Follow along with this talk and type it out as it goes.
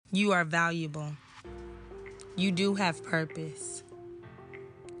You are valuable. You do have purpose.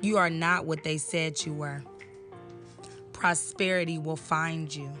 You are not what they said you were. Prosperity will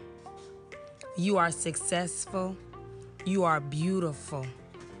find you. You are successful. You are beautiful.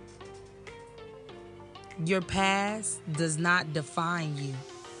 Your past does not define you.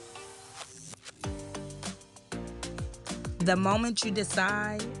 The moment you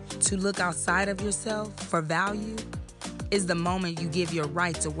decide to look outside of yourself for value is the moment you give your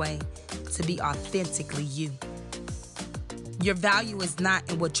rights away to be authentically you. Your value is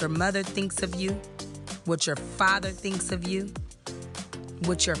not in what your mother thinks of you, what your father thinks of you,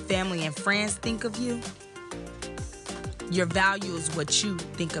 what your family and friends think of you. Your value is what you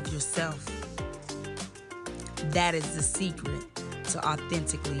think of yourself. That is the secret to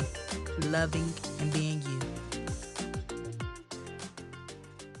authentically loving and being you.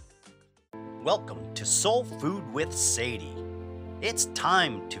 Welcome to Soul Food with Sadie. It's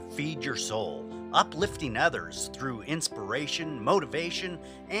time to feed your soul, uplifting others through inspiration, motivation,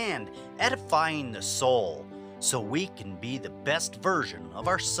 and edifying the soul so we can be the best version of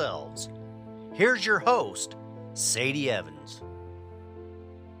ourselves. Here's your host, Sadie Evans.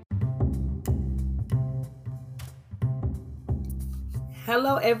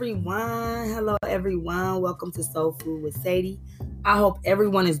 Hello, everyone. Hello, everyone. Welcome to Soul Food with Sadie. I hope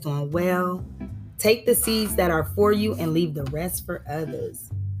everyone is doing well. Take the seeds that are for you and leave the rest for others.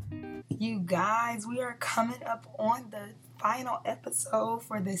 You guys, we are coming up on the final episode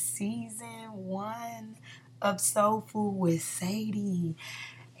for the season 1 of Soul Food with Sadie.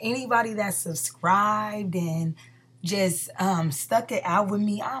 Anybody that subscribed and just stuck it out with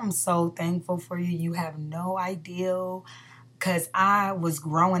me, I'm so thankful for you. You have no idea, because I was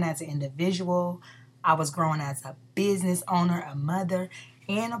growing as an individual. I was growing as a business owner, a mother,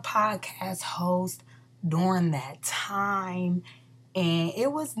 and a podcast host during that time. And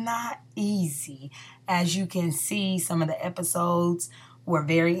it was not easy. As you can see, some of the episodes were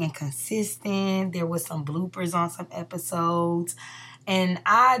very inconsistent. There was some bloopers on some episodes. And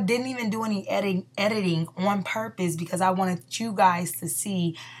I didn't even do any editing on purpose because I wanted you guys to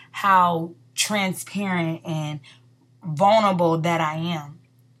see how transparent and vulnerable that I am.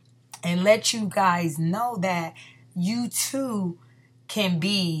 And let you guys know that you too can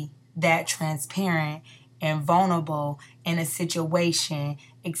be that transparent and vulnerable in a situation,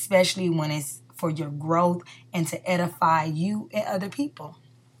 especially when it's for your growth and to edify you and other people.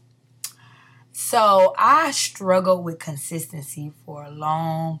 So I struggled with consistency for a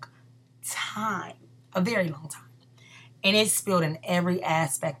long time, a very long time. And it spilled in every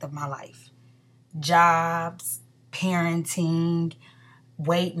aspect of my life. Jobs, parenting,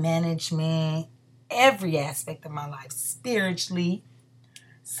 weight management, every aspect of my life, spiritually.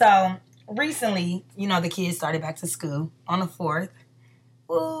 So recently, the kids started back to school on the 4th.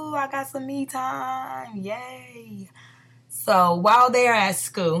 Ooh, I got some me time. Yay. So while they're at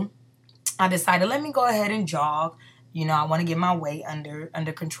school, I decided, let me go ahead and jog. I want to get my weight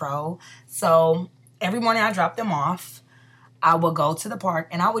under control. So every morning I drop them off. I would go to the park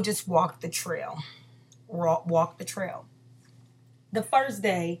and I would just walk the trail. The first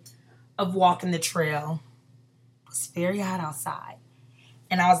day of walking the trail was very hot outside.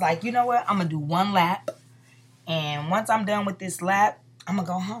 And I was like, you know what? I'm going to do one lap. And once I'm done with this lap, I'm going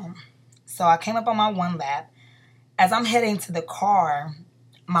to go home. So I came up on my one lap. As I'm heading to the car,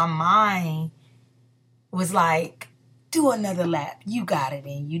 my mind was like, do another lap. You got it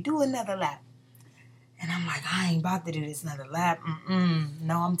in you. Do another lap. And I'm like, I ain't about to do this another lap.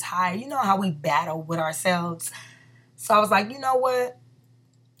 No, I'm tired. You know how we battle with ourselves. So I was like, you know what?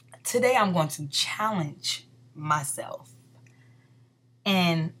 Today I'm going to challenge myself.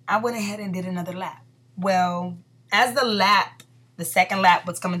 And I went ahead and did another lap. Well, as the second lap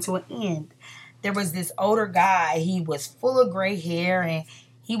was coming to an end, there was this older guy. He was full of gray hair and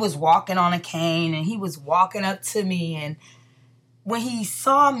he was walking on a cane and he was walking up to me. And when he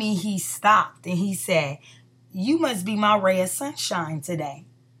saw me, he stopped and he said, you must be my ray of sunshine today.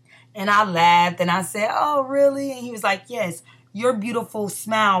 And I laughed and I said, oh, really? And he was like, yes, your beautiful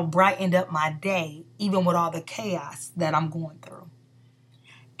smile brightened up my day, even with all the chaos that I'm going through.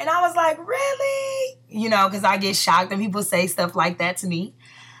 And I was like, really? Because I get shocked when people say stuff like that to me.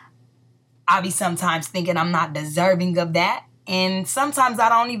 I be sometimes thinking I'm not deserving of that. And sometimes I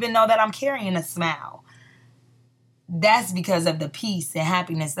don't even know that I'm carrying a smile. That's because of the peace and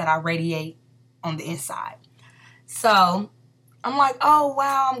happiness that I radiate on the inside. So I'm like, oh,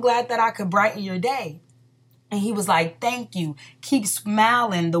 wow, I'm glad that I could brighten your day. And he was like, thank you. Keep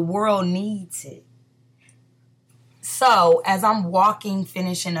smiling. The world needs it. So as I'm walking,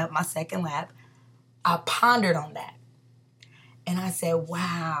 finishing up my second lap, I pondered on that. And I said,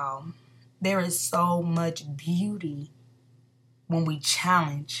 wow, there is so much beauty when we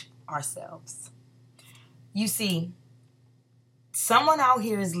challenge ourselves. You see, someone out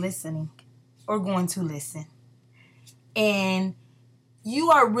here is listening or going to listen. And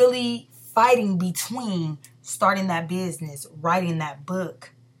you are really fighting between starting that business, writing that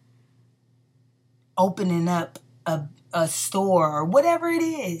book, opening up a store, or whatever it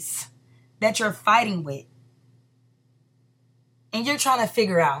is that you're fighting with. And you're trying to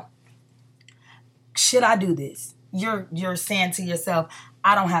figure out, should I do this? You're saying to yourself,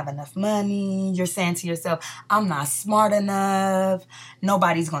 I don't have enough money. You're saying to yourself, I'm not smart enough.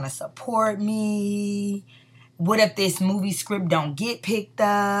 Nobody's going to support me. What if this movie script don't get picked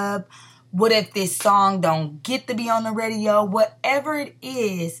up? What if this song don't get to be on the radio? Whatever it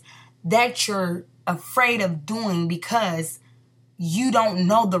is that you're afraid of doing because you don't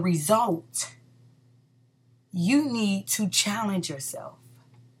know the result, you need to challenge yourself.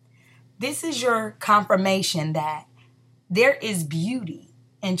 This is your confirmation that there is beauty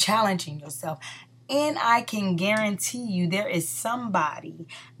in challenging yourself. And I can guarantee you there is somebody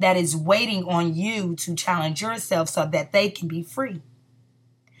that is waiting on you to challenge yourself so that they can be free.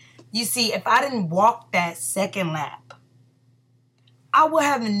 You see, if I didn't walk that second lap, I would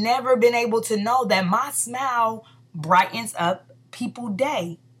have never been able to know that my smile brightens up people's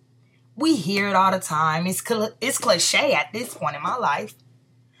day. We hear it all the time. It's cliche at this point in my life.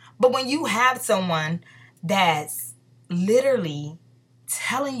 But when you have someone that's literally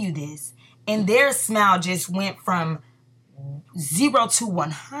telling you this, and their smile just went from 0 to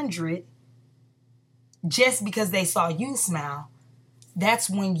 100 just because they saw you smile, that's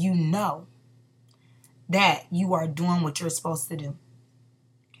when you know that you are doing what you're supposed to do.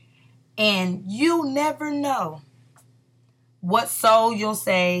 And you'll never know what soul you'll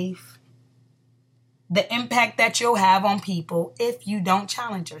save, the impact that you'll have on people if you don't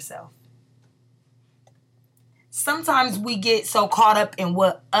challenge yourself. Sometimes we get so caught up in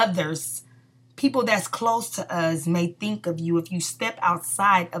what others, people that's close to us, may think of you if you step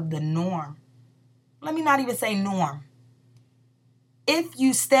outside of the norm. Let me not even say norm. If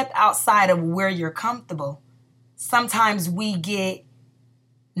you step outside of where you're comfortable, sometimes we get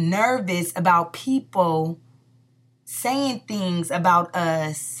nervous about people saying things about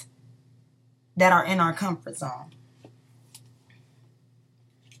us that are in our comfort zone.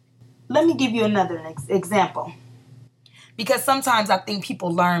 Let me give you another example. Because sometimes I think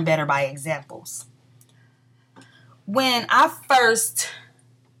people learn better by examples. When I first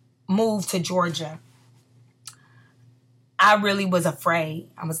moved to Georgia, I really was afraid.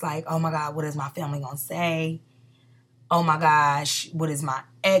 I was like, oh my God, what is my family going to say? Oh my gosh, what is my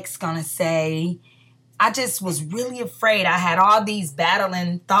ex going to say? I just was really afraid. I had all these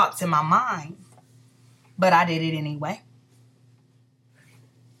battling thoughts in my mind. But I did it anyway.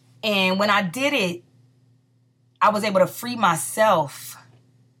 And when I did it, I was able to free myself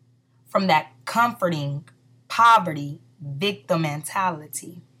from that comforting poverty victim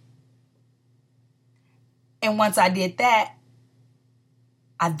mentality. And once I did that,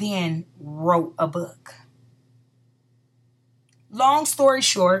 I then wrote a book. Long story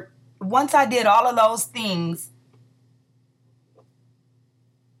short, once I did all of those things,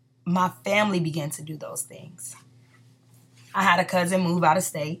 my family began to do those things. I had a cousin move out of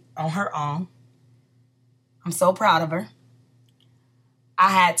state on her own. I'm so proud of her. I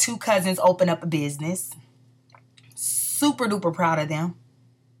had 2 cousins open up a business. Super duper proud of them.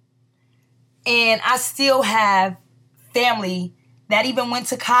 And I still have family that even went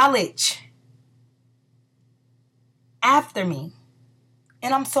to college after me.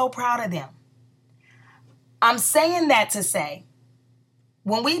 And I'm so proud of them. I'm saying that to say,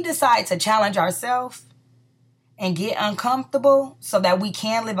 when we decide to challenge ourselves and get uncomfortable so that we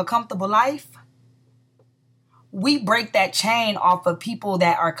can live a comfortable life, we break that chain off of people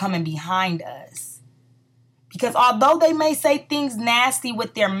that are coming behind us. Because although they may say things nasty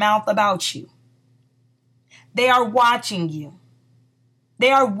with their mouth about you, they are watching you. They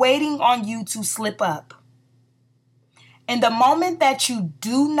are waiting on you to slip up. And the moment that you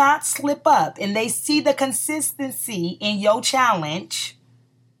do not slip up and they see the consistency in your challenge,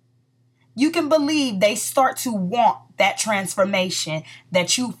 you can believe they start to want that transformation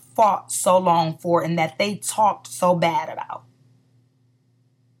that you fought so long for and that they talked so bad about.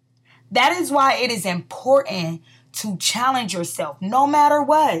 That is why it is important to challenge yourself no matter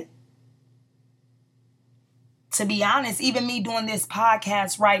what. To be honest, even me doing this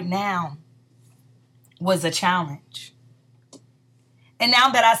podcast right now was a challenge. And now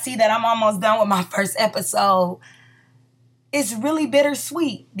that I see that I'm almost done with my first episode, it's really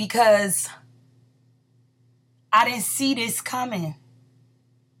bittersweet because I didn't see this coming.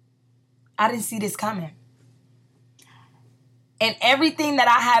 And everything that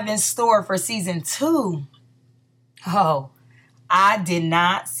I have in store for season 2, I did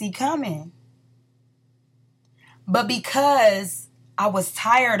not see coming. But because I was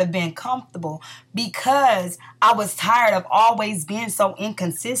tired of being comfortable, because I was tired of always being so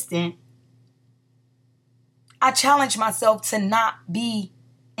inconsistent, I challenged myself to not be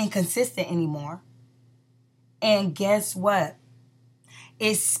inconsistent anymore. And guess what?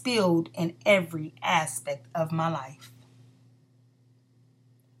 It spilled in every aspect of my life.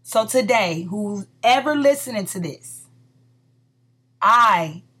 So today, whoever listening to this,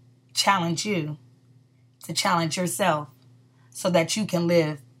 I challenge you to challenge yourself so that you can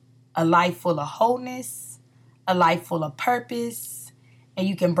live a life full of wholeness, a life full of purpose, and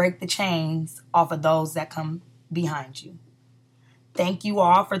you can break the chains off of those that come behind you. Thank you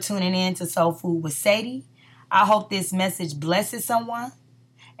all for tuning in to Soul Food with Sadie. I hope this message blesses someone.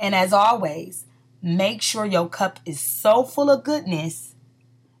 And as always, make sure your cup is so full of goodness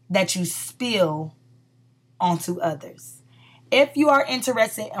that you spill onto others. If you are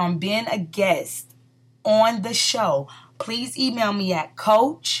interested in being a guest on the show, please email me at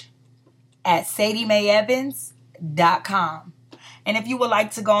coach@SadieMayEvans.com. And if you would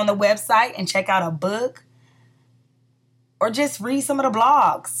like to go on the website and check out a book or just read some of the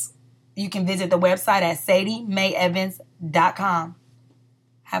blogs, you can visit the website at SadieMayEvans.com.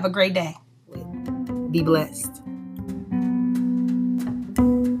 Have a great day. Be blessed.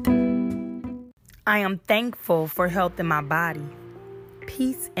 I am thankful for health in my body,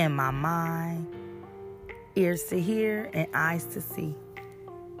 peace in my mind, ears to hear and eyes to see.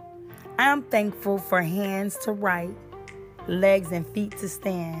 I am thankful for hands to write, legs and feet to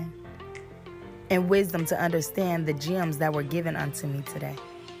stand, and wisdom to understand the gems that were given unto me today.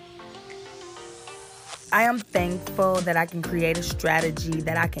 I am thankful that I can create a strategy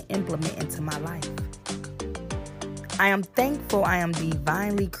that I can implement into my life. I am thankful I am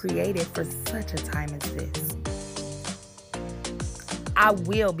divinely created for such a time as this. I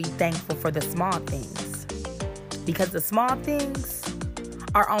will be thankful for the small things, because the small things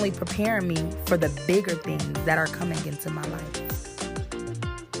are only preparing me for the bigger things that are coming into my life.